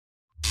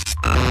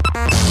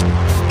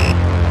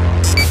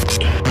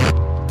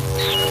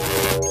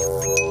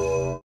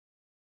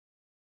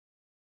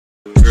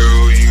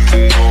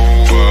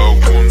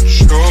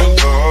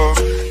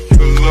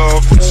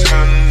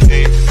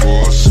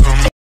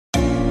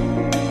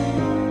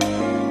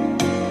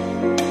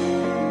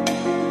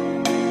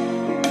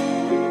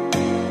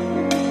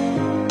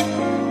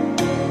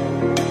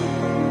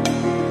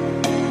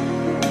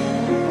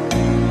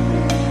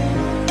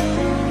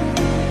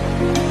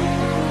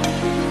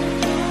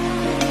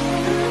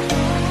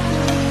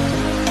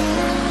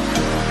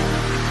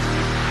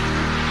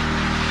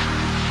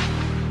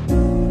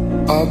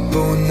up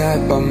all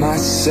night by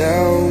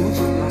myself,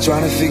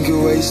 trying to figure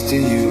ways to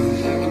you.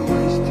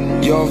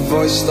 Your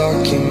voice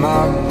stuck in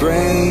my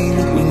brain,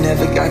 we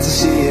never got to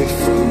see it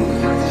through.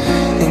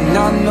 And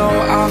I know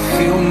I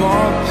feel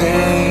more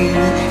pain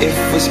if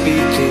we're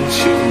speaking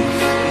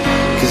truth.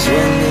 Cause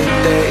when the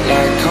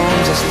daylight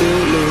comes I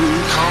still lose.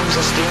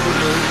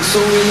 So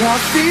will I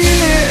feel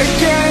it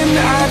again?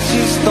 I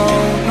just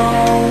don't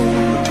know.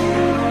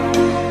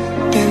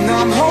 And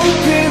I'm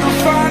hoping I'll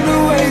find a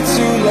way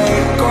to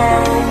let go.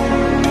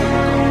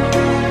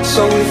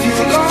 So if you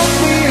love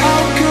me,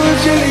 how could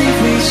you leave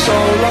me so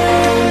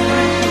low?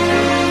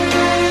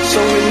 So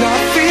will I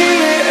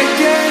feel it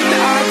again?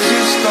 I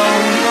just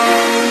don't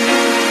know.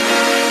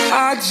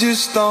 I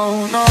just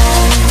don't know.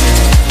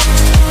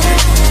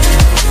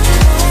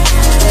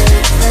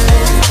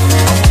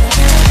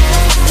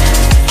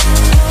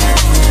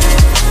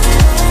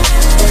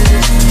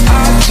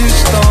 I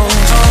just don't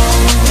know.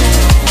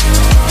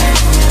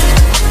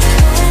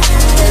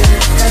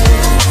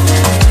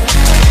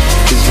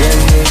 Cause when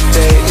the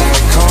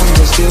daylight comes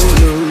I still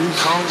lose.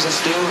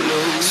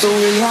 So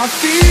will I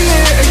feel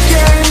it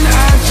again?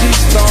 I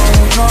just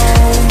don't know.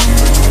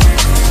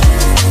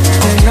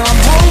 And I'm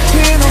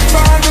hoping I'll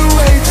find a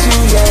way to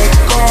let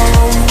go.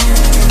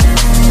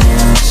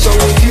 So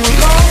if you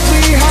love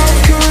me, how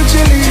could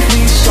you leave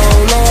me so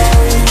low?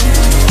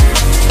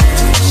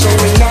 So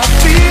will I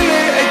feel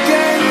it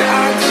again?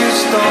 I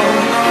just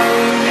don't know.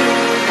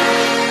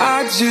 I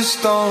just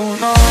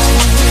don't know.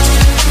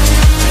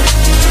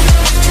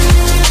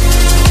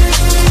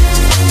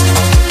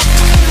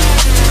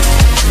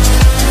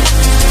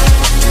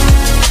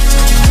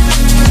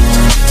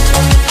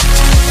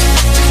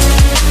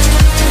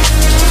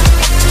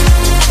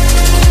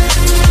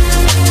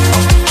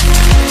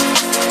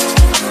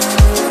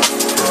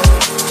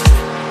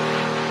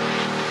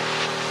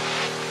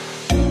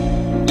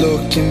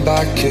 Looking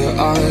back at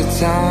our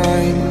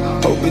time,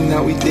 hoping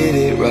that we did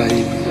it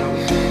right.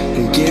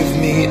 And give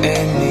me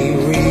any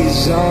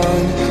reason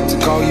to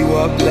call you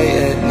up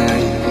late at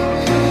night.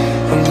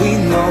 And we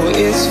know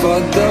it's for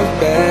the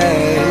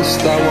best,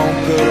 I won't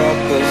put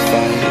up a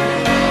fight.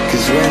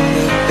 Cause when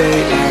the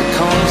daylight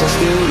comes I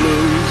still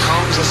lose.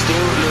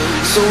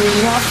 So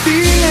will I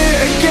feel it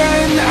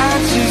again? I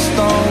just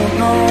don't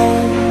know.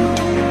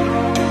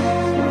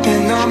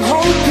 And I'm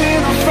hoping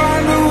I'll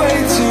find a way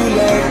to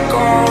let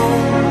go.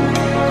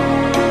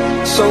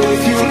 So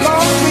if you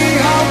love me,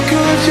 how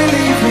could you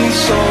leave me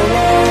so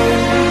low?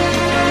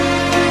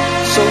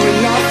 So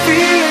will I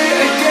feel it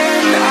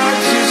again? I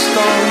just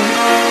don't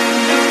know.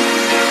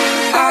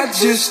 I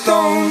just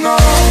don't know.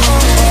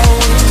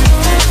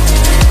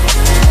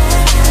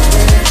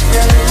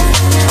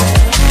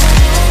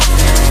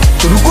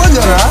 रुको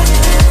जरा,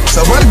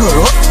 सबर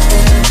करो.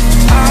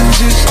 I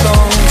just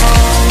don't know.